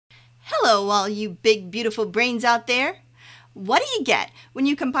Hello, all you big, beautiful brains out there. What do you get when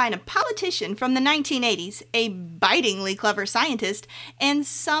you combine a politician from the 1980s, a bitingly clever scientist, and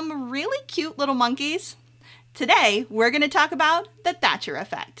some really cute little monkeys? Today, we're going to talk about the Thatcher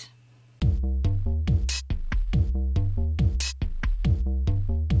effect.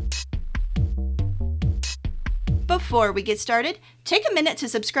 Before we get started, take a minute to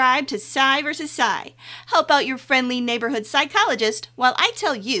subscribe to Psy vs. Psy. Help out your friendly neighborhood psychologist while I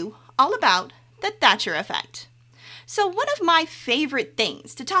tell you all about the Thatcher effect. So one of my favorite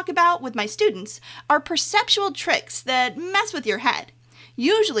things to talk about with my students are perceptual tricks that mess with your head,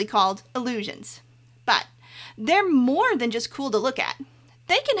 usually called illusions. But they're more than just cool to look at.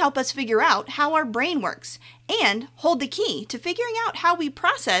 They can help us figure out how our brain works and hold the key to figuring out how we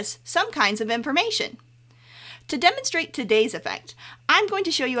process some kinds of information. To demonstrate today's effect, I'm going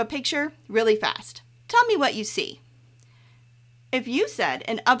to show you a picture really fast. Tell me what you see. If you said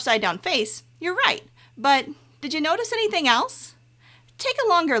an upside-down face, you're right, but did you notice anything else? Take a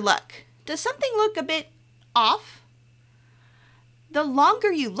longer look. Does something look a bit off? The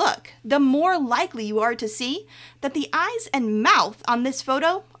longer you look, the more likely you are to see that the eyes and mouth on this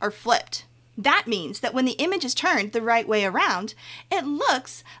photo are flipped. That means that when the image is turned the right way around, it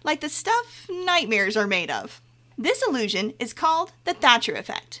looks like the stuff nightmares are made of. This illusion is called the Thatcher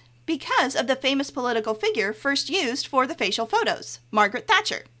effect because of the famous political figure first used for the facial photos, Margaret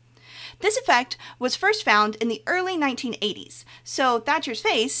Thatcher. This effect was first found in the early 1980s, so Thatcher's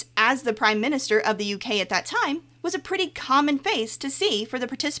face, as the Prime Minister of the UK at that time, was a pretty common face to see for the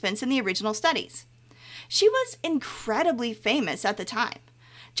participants in the original studies. She was incredibly famous at the time.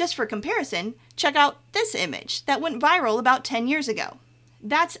 Just for comparison, check out this image that went viral about 10 years ago.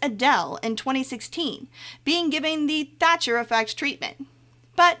 That's Adele in 2016, being given the Thatcher effect treatment.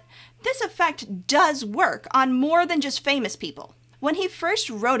 But this effect does work on more than just famous people. When he first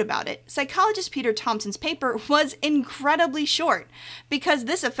wrote about it, psychologist Thompson's paper was incredibly short because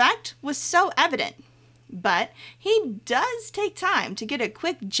this effect was so evident. But he does take time to get a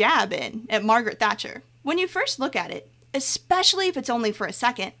quick jab in at Margaret Thatcher. When you first look at it, especially if it's only for a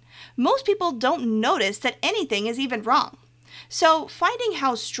second, most people don't notice that anything is even wrong. So finding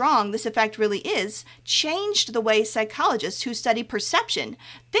how strong this effect really is changed the way psychologists who study perception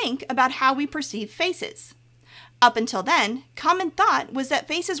think about how we perceive faces. Up until then, common thought was that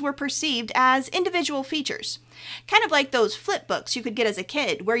faces were perceived as individual features, kind of like those flip books you could get as a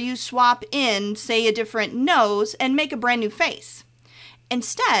kid where you swap in, say, a different nose and make a brand new face.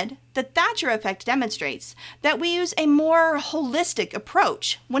 Instead, the Thatcher effect demonstrates that we use a more holistic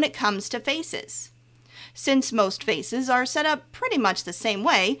approach when it comes to faces. Since most faces are set up pretty much the same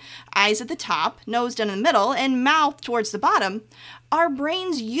way, eyes at the top, nose down in the middle, and mouth towards the bottom, our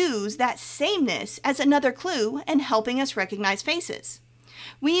brains use that sameness as another clue in helping us recognize faces.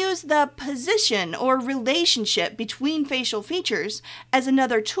 We use the position or relationship between facial features as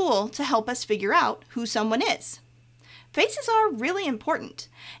another tool to help us figure out who someone is. Faces are really important,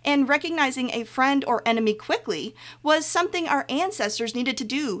 and recognizing a friend or enemy quickly was something our ancestors needed to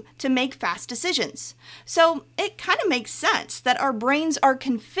do to make fast decisions. So it kind of makes sense that our brains are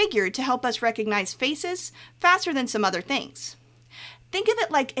configured to help us recognize faces faster than some other things. Think of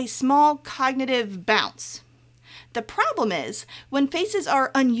it like a small cognitive bounce. The problem is, when faces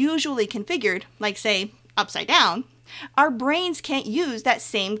are unusually configured, like say, upside down, our brains can't use that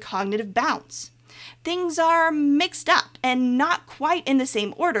same cognitive bounce. Things are mixed up and not quite in the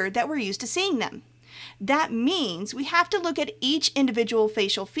same order that we're used to seeing them. That means we have to look at each individual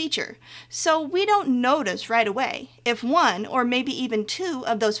facial feature, so we don't notice right away if one or maybe even two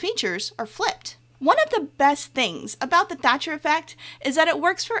of those features are flipped. One of the best things about the Thatcher effect is that it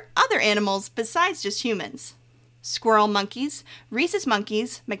works for other animals besides just humans. Squirrel monkeys, rhesus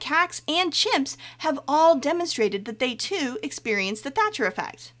monkeys, macaques, and chimps have all demonstrated that they too experience the Thatcher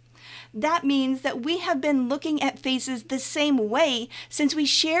effect. That means that we have been looking at faces the same way since we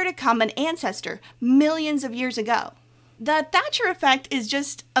shared a common ancestor millions of years ago. The Thatcher effect is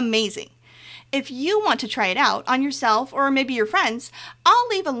just amazing. If you want to try it out on yourself or maybe your friends, I'll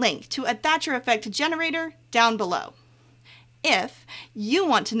leave a link to a Thatcher effect generator down below. If you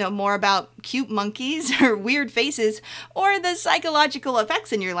want to know more about cute monkeys or weird faces or the psychological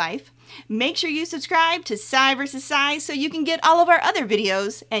effects in your life, make sure you subscribe to Psy vs. Psy so you can get all of our other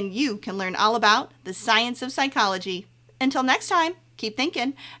videos and you can learn all about the science of psychology. Until next time, keep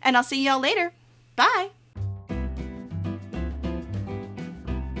thinking, and I'll see y'all later. Bye!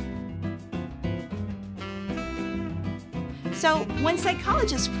 So, when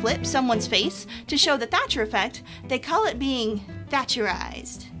psychologists flip someone's face to show the Thatcher effect, they call it being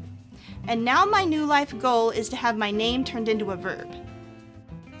Thatcherized. And now my new life goal is to have my name turned into a verb.